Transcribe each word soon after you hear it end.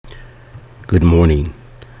Good morning.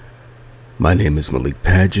 My name is Malik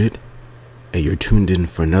Padgett, and you're tuned in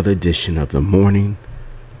for another edition of the Morning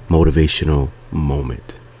Motivational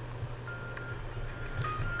Moment.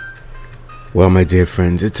 Well, my dear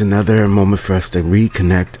friends, it's another moment for us to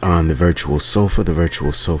reconnect on the virtual sofa. The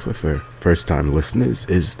virtual sofa, for first-time listeners,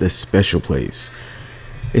 is this special place.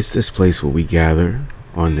 It's this place where we gather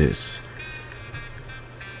on this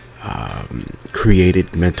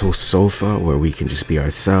created mental sofa where we can just be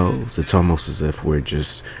ourselves. It's almost as if we're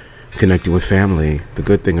just connecting with family. The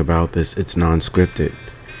good thing about this, it's non-scripted.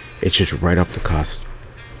 It's just right off the cusp.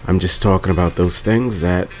 I'm just talking about those things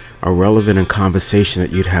that are relevant in conversation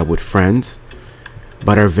that you'd have with friends,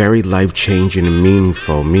 but are very life-changing and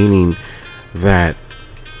meaningful, meaning that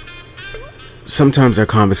sometimes our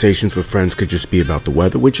conversations with friends could just be about the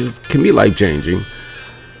weather, which can be life-changing.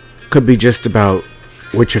 Could be just about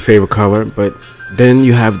what's your favorite color, but then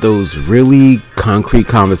you have those really concrete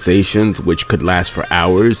conversations which could last for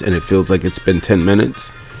hours and it feels like it's been 10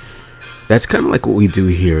 minutes. That's kind of like what we do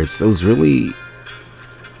here. It's those really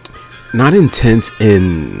not intense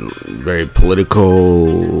and very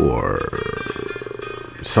political or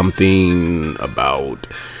something about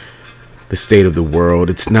the state of the world.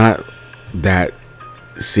 It's not that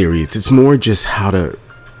serious. It's more just how to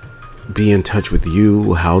be in touch with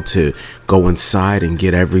you, how to go inside and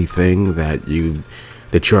get everything that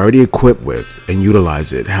you're already equipped with and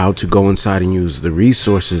utilize it, how to go inside and use the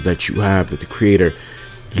resources that you have that the Creator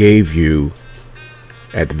gave you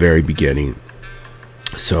at the very beginning.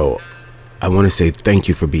 So I want to say thank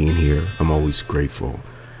you for being here. I'm always grateful.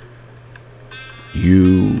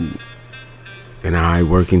 You and I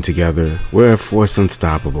working together, we're a force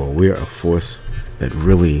unstoppable. We're a force that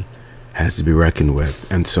really has to be reckoned with.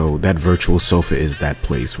 And so that virtual sofa is that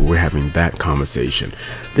place where we're having that conversation.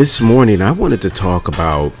 This morning, I wanted to talk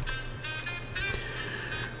about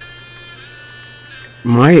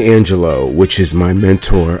Maya Angelou, which is my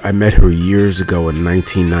mentor. I met her years ago in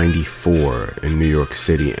 1994 in New York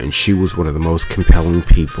City, and she was one of the most compelling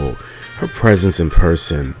people. Her presence in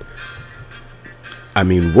person, I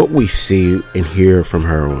mean, what we see and hear from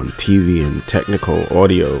her on TV and technical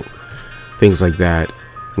audio, things like that.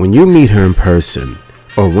 When you meet her in person,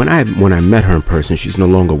 or when I met her in person, she's no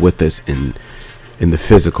longer with us in the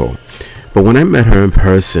physical, but when I met her in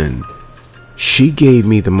person, she gave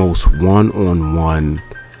me the most one-on-one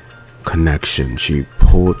connection.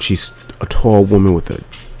 She's a tall woman with a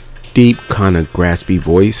deep, kind of graspy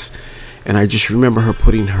voice, and I just remember her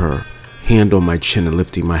putting her hand on my chin and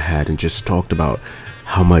lifting my head and just talked about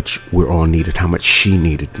how much we're all needed, how much she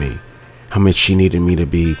needed me, how much she needed me to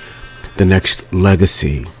be the next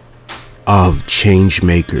legacy of change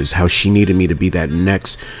makers, how she needed me to be that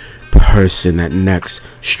next person, that next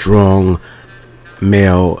strong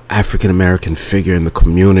male African-American figure in the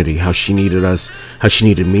community, how she needed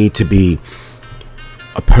me to be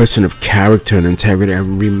a person of character and integrity. I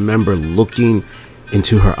remember looking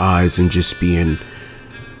into her eyes and just being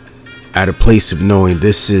at a place of knowing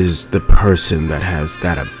this is the person that has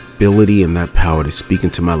that ability and that power to speak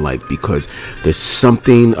into my life, because there's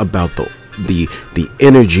something about the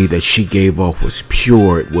energy that she gave off was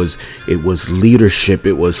pure. It was leadership,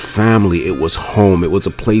 it was family, it was home, it was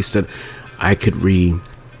a place that I could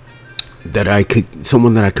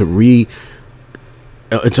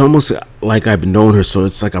it's almost like I've known her, so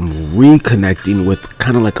it's like I'm reconnecting with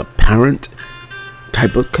kind of like a parent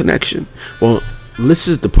type of connection. Well, this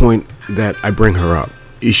is the point that I bring her up.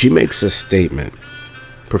 She makes a statement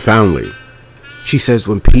profoundly. She says,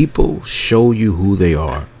 when people show you who they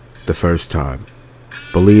are the first time,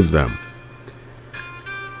 believe them.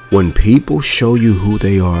 When people show you who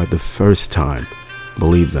they are the first time,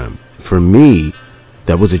 believe them. For me,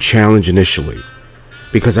 that was a challenge initially,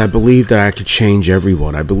 because I believed that I could change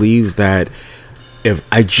everyone. I believed that if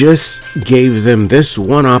I just gave them this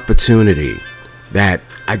one opportunity, that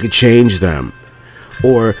I could change them.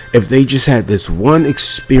 Or if they just had this one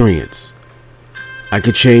experience, I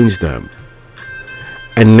could change them.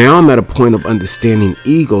 And now I'm at a point of understanding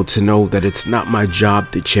ego to know that it's not my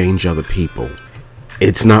job to change other people.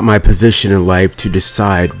 It's not my position in life to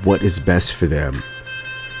decide what is best for them.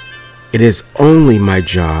 It is only my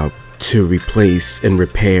job to replace and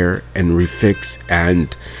repair and refix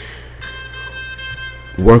and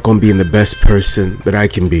work on being the best person that I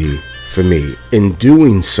can be for me. In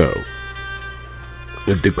doing so,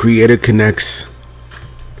 if the Creator connects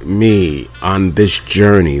me on this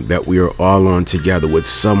journey that we are all on together with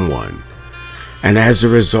someone, and as a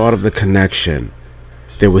result of the connection,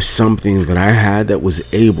 there was something that I had that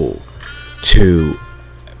was able to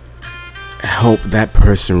help that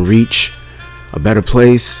person reach a better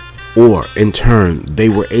place, or in turn, they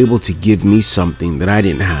were able to give me something that I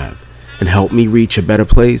didn't have and help me reach a better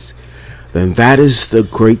place, then that is the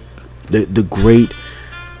great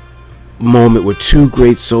moment where two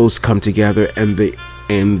great souls come together, and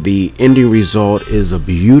the ending result is a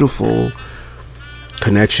beautiful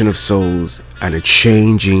connection of souls and a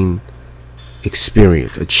changing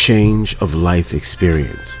experience, a change of life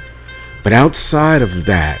experience. But outside of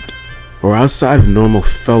that, or outside of normal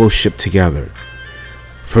fellowship together,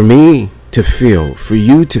 for me to feel, for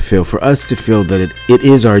you to feel, for us to feel that it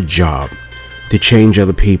is our job to change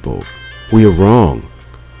other people, we are wrong.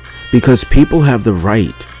 Because people have the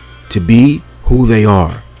right to be who they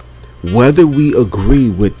are, whether we agree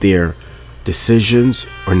with their decisions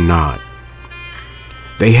or not.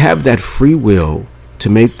 They have that free will to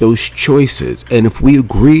make those choices. And if we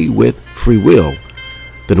agree with free will,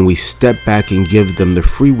 then we step back and give them the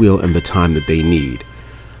free will and the time that they need.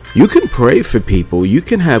 You can pray for people. You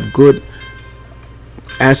can have good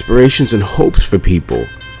aspirations and hopes for people.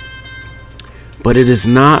 But it is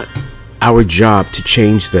not our job to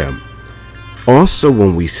change them. Also,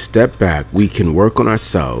 when we step back, we can work on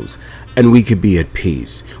ourselves and we can be at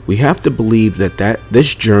peace. We have to believe that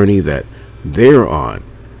this journey that they're on,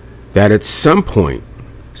 that at some point,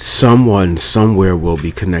 someone somewhere will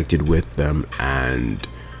be connected with them, and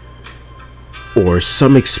or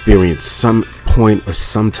some experience, some point or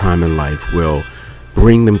some time in life will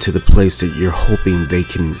bring them to the place that you're hoping they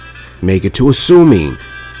can make it to, assuming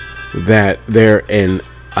that they're in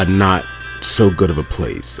a not so good of a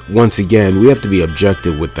place. Once again, we have to be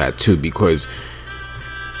objective with that too, because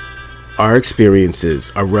our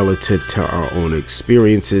experiences are relative to our own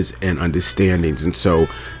experiences and understandings. And so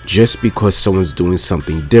just because someone's doing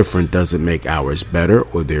something different doesn't make ours better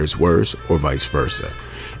or theirs worse or vice versa.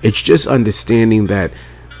 It's just understanding that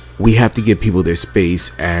we have to give people their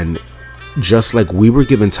space, and just like we were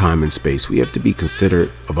given time and space, we have to be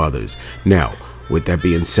considerate of others. Now, with that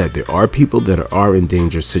being said, there are people that are in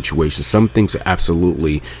dangerous situations. Some things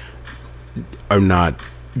absolutely are not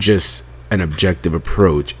just an objective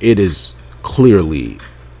approach. It is clearly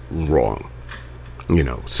wrong. You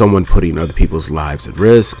know, someone putting other people's lives at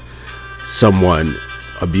risk, someone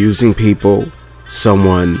abusing people,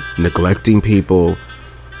 someone neglecting people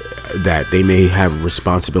that they may have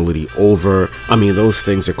responsibility over. I mean, those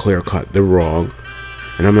things are clear cut. They're wrong.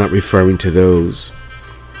 And I'm not referring to those.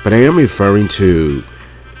 But I am referring to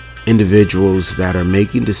individuals that are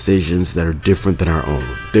making decisions that are different than our own.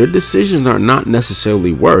 Their decisions are not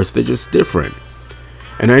necessarily worse. They're just different.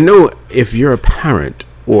 And I know if you're a parent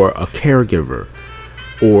or a caregiver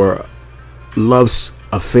or loves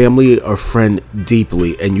a family or friend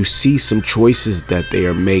deeply, and you see some choices that they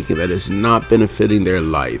are making that is not benefiting their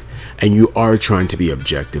life, and you are trying to be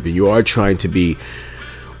objective, and you are trying to be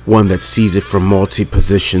one that sees it from multi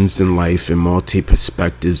positions in life and multi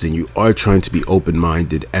perspectives, and you are trying to be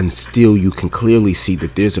open-minded, and still you can clearly see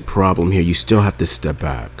that there's a problem here, you still have to step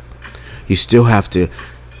back. You still have to,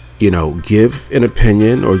 give an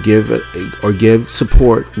opinion or give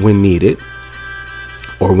support when needed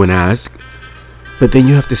or when asked. But then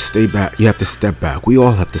you have to stay back. You have to step back. We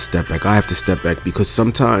all have to step back. I have to step back, because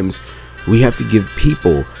sometimes we have to give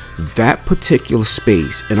people that particular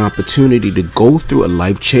space and opportunity to go through a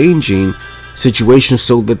life-changing situation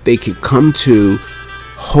so that they can come to,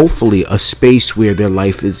 hopefully, a space where their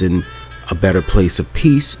life is in a better place of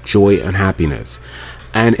peace, joy, and happiness.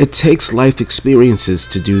 And it takes life experiences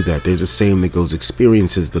to do that. There's a saying that goes,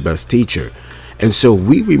 experience is the best teacher. And so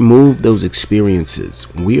we remove those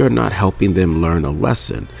experiences. We are not helping them learn a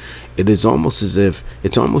lesson. It is almost as if,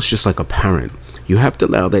 it's almost just like a parent. You have to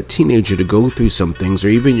allow that teenager to go through some things, or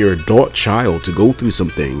even your adult child to go through some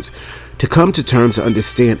things, to come to terms to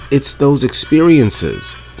understand it's those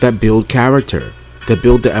experiences that build character, that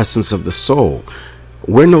build the essence of the soul.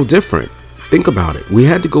 We're no different. Think about it. We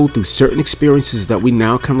had to go through certain experiences that we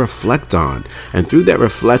now can reflect on. And through that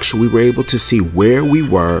reflection, we were able to see where we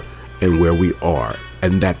were and where we are,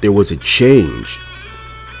 and that there was a change.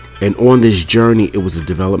 And on this journey, it was a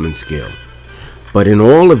development scale. But in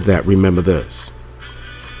all of that, remember this: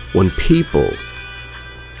 when people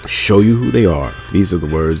show you who they are, these are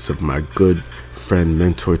the words of my good friend,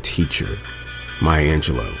 mentor, teacher, Maya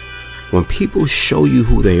Angelou. When people show you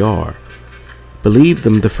who they are, believe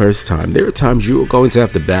them the first time. There are times you are going to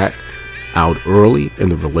have to back out early in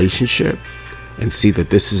the relationship and see that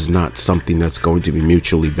this is not something that's going to be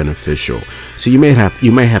mutually beneficial. So you may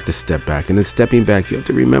have to step back. And in stepping back, you have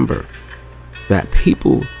to remember that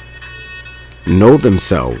people know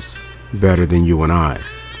themselves better than you and I.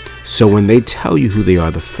 So when they tell you who they are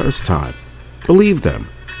the first time, believe them.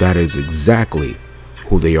 That is exactly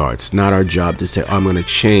who they are. It's not our job to say, I'm going to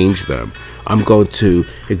change them. I'm going to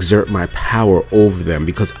exert my power over them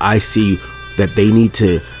because I see that they need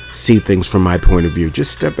to see things from my point of view.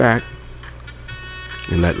 Just step back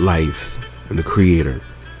and let life and the Creator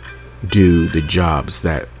do the jobs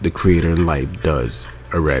that the Creator in life does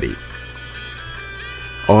already.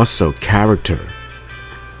 Also, character.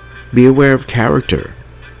 Be aware of character.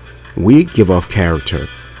 We give off character.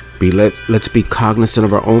 Let's be cognizant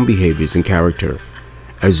of our own behaviors and character,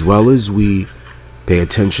 as well as we pay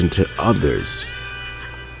attention to others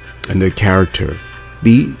and their character.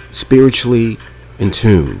 Be spiritually in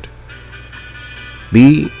tuned.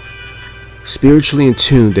 Be spiritually in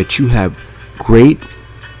tune that you have great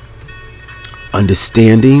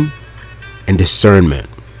understanding and discernment.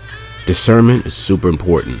 Discernment is super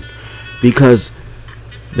important because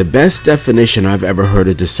the best definition I've ever heard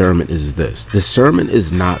of discernment is this. Discernment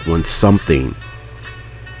is not when something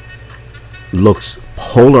looks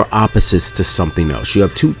polar opposites to something else. You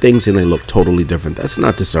have two things and they look totally different. That's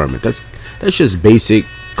not discernment. That's just basic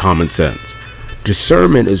common sense.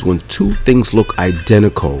 Discernment is when two things look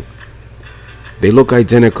identical. They look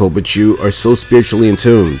identical, but you are so spiritually in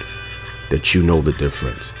tune that you know the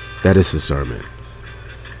difference. That is discernment.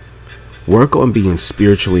 Work on being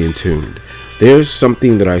spiritually in tune. There's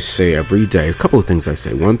something that I say every day. A couple of things I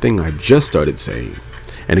say. One thing I just started saying,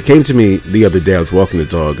 and it came to me the other day. I was walking the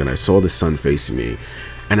dog and I saw the sun facing me,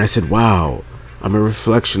 and I said, wow, I'm a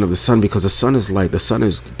reflection of the sun, because the sun is light. The sun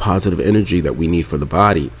is positive energy that we need for the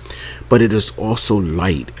body, but it is also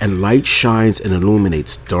light, and light shines and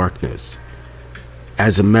illuminates darkness.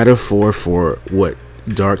 As a metaphor for what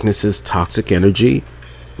darkness is, toxic energy,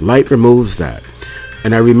 light removes that.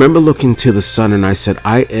 And I remember looking to the sun and I said,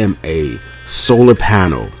 I am a solar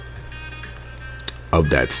panel of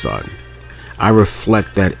that sun. I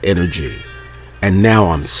reflect that energy, and now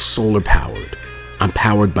I'm solar powered. I'm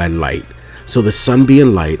powered by light. So the sun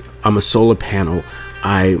being light, I'm a solar panel.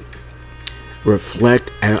 I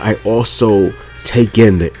reflect, and I also take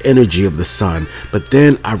in the energy of the sun, but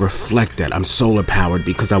then I reflect that. I'm solar powered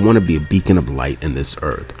because I want to be a beacon of light in this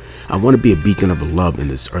earth. I want to be a beacon of love in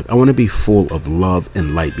this earth. I want to be full of love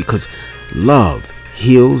and light, because love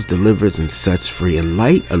heals, delivers, and sets free, and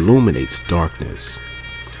light illuminates darkness.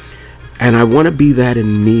 And I want to be that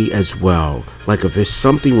in me as well. Like if there's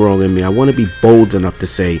something wrong in me, I want to be bold enough to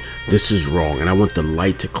say, this is wrong. And I want the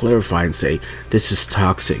light to clarify and say, this is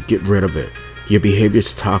toxic. Get rid of it. Your behavior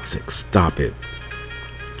is toxic. Stop it.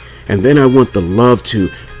 And then I want the love to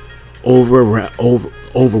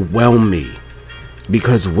overwhelm me.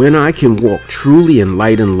 Because when I can walk truly in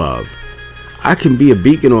light and love, I can be a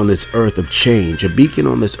beacon on this earth of change, a beacon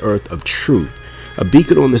on this earth of truth, a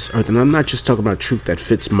beacon on this earth. And I'm not just talking about truth that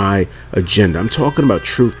fits my agenda. I'm talking about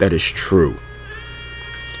truth that is true.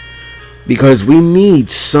 Because we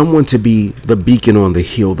need someone to be the beacon on the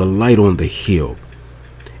hill, the light on the hill.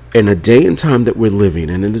 In a day and time that we're living,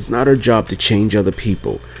 and it is not our job to change other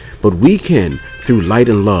people, but we can, through light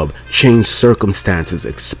and love, change circumstances,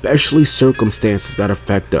 especially circumstances that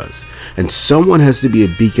affect us. And someone has to be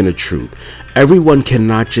a beacon of truth. Everyone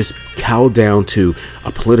cannot just cow down to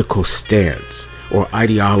a political stance or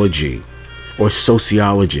ideology or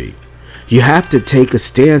sociology. You have to take a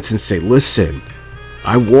stance and say, listen,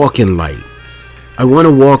 I walk in light. I want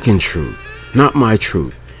to walk in truth, not my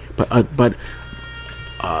truth, but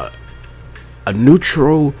a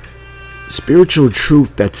neutral spiritual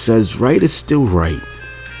truth that says right is still right,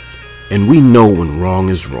 and we know when wrong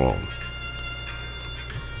is wrong.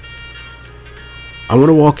 I want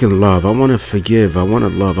to walk in love. I want to forgive. I want to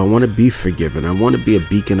love. I want to be forgiven. I want to be a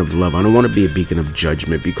beacon of love. I don't want to be a beacon of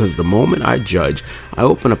judgment, because the moment I judge, I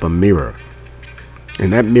open up a mirror,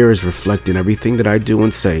 and that mirror is reflecting everything that I do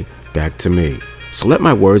and say back to me. So let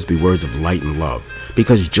my words be words of light and love,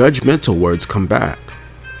 because judgmental words come back.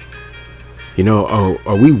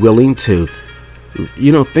 Are we willing to,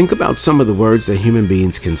 think about some of the words that human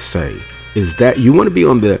beings can say. Is that you want to be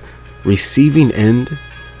on the receiving end?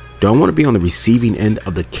 Do I want to be on the receiving end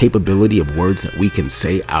of the capability of words that we can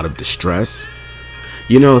say out of distress?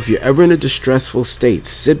 If you're ever in a distressful state,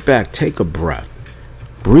 sit back, take a breath,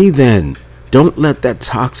 breathe in. Don't let that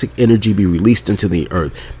toxic energy be released into the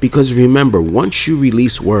earth. Because remember, once you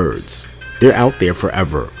release words, they're out there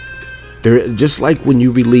forever. They're just like when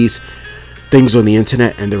you release things on the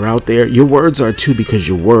internet and they're out there. Your words are too, because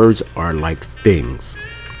your words are like things.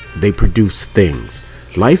 They produce things.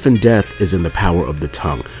 Life and death is in the power of the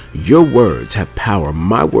tongue. Your words have power.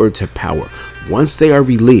 My words have power. Once they are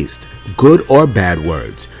released, good or bad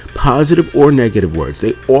words, positive or negative words,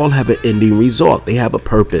 they all have an ending result. They have a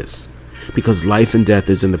purpose, because life and death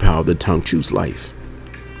is in the power of the tongue. Choose life.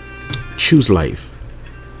 Choose life.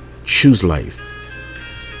 choose life.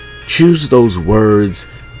 Choose those words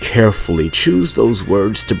carefully. Choose those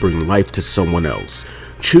words to bring life to someone else.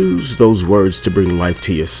 Choose those words to bring life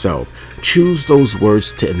to yourself. Choose those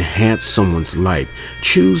words to enhance someone's life.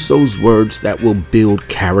 Choose those words that will build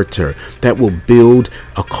character, that will build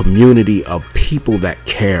a community of people that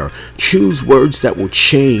care. Choose words that will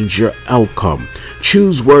change your outcome.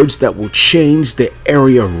 Choose words that will change the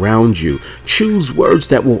area around you. Choose words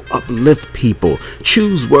that will uplift people.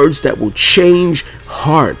 Choose words that will change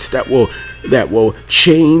hearts, that will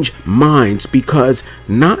change minds, because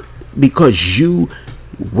not because you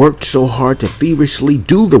worked so hard to feverishly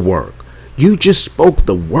do the work. You just spoke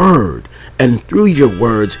the word, and through your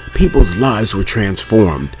words, people's lives were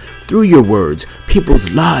transformed. Through your words,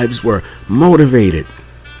 people's lives were motivated.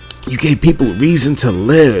 You gave people reason to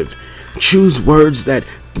live. Choose words that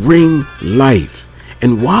bring life.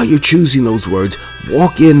 And while you're choosing those words,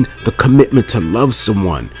 walk in the commitment to love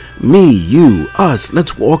someone. Me, you, us,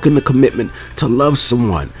 let's walk in the commitment to love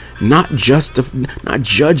someone. Not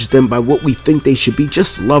judge them by what we think they should be.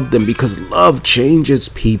 Just love them, because love changes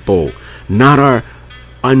people. Not our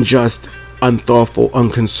unjust, unthoughtful,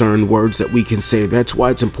 unconcerned words that we can say. That's why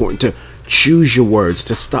it's important to choose your words,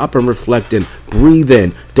 to stop and reflect and breathe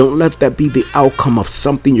in. Don't let that be the outcome of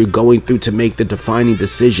something you're going through to make the defining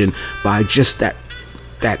decision by just that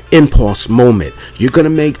impulse moment. You're going to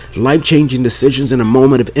make life-changing decisions in a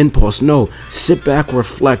moment of impulse. No, sit back,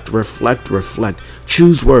 reflect.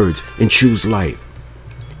 Choose words and choose life.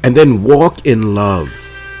 And then walk in love.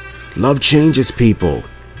 Love changes people.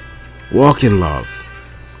 Walk in love.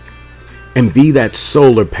 And be that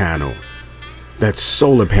solar panel.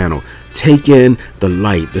 Take in the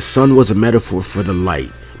light. The sun was a metaphor for the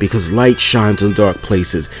light, because light shines in dark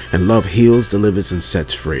places, and love heals, delivers, and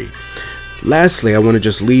sets free. Lastly, I want to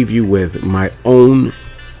just leave you with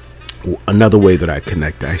another way that I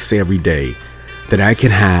connect. I say every day that I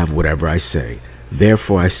can have whatever I say.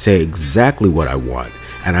 Therefore, I say exactly what I want,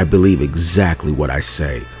 and I believe exactly what I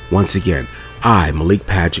say. Once again, I, Malik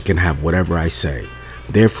Padgett, can have whatever I say.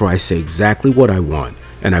 Therefore, I say exactly what I want,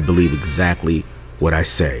 and I believe exactly what I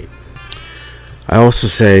say. I also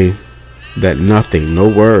say that nothing, no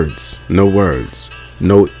words, no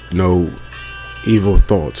evil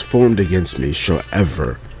thoughts formed against me shall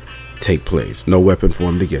ever take place. No weapon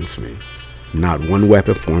formed against me, not one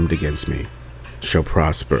weapon formed against me, shall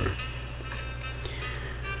prosper.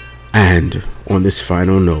 And on this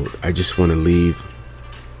final note, I just want to leave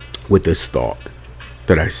with this thought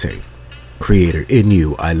that I say: Creator, in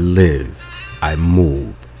you I live, I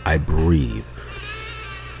move, I breathe,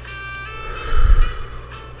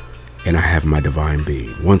 and I have my divine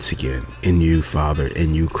being. Once again, in you, Father,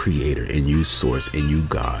 in you, Creator, in you, Source, in you,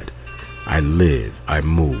 God, I live, I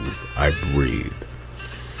move, I breathe,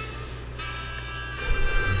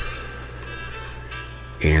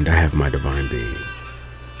 and I have my divine being.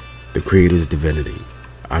 The Creator's divinity.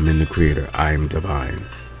 I'm in the Creator. I am divine.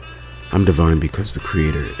 I'm divine because the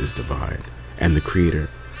Creator is divine, and the Creator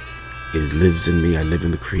lives in me. I live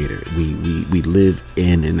in the Creator. We live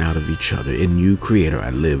in and out of each other. In you, Creator,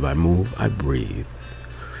 I live, I move, I breathe,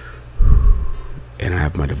 and I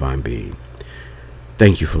have my divine being.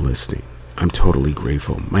 Thank you for listening. I'm totally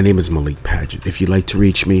grateful. My name is Malik Padgett. If you'd like to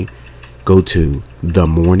reach me, go to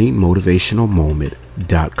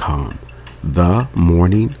themorningmotivationalmoment.com.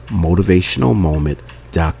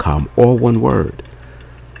 themorningmotivationalmoment.com, all one word.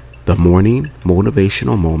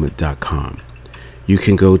 themorningmotivationalmoment.com. You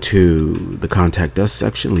can go to the contact us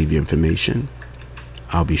section, leave your information.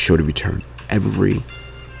 I'll be sure to return every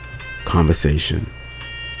conversation.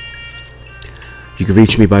 You can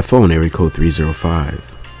reach me by phone, area code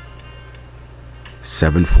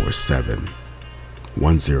 305-747-1051,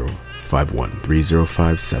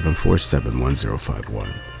 305-747-1051.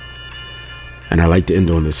 And I like to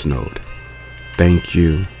end on this note. Thank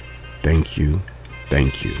you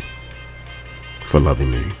for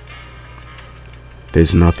loving me.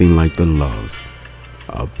 There's nothing like the love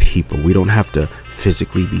of people. We don't have to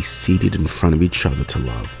physically be seated in front of each other to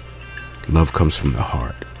love. Love comes from the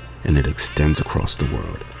heart, and it extends across the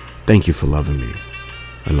world. Thank you for loving me.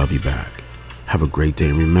 I love you back. Have a great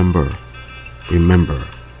day. Remember,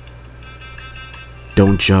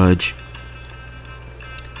 don't judge.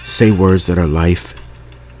 Say words that are life.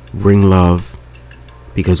 Bring love,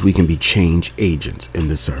 because we can be change agents in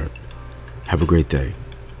this earth. Have a great day.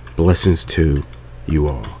 Blessings to you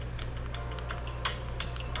all.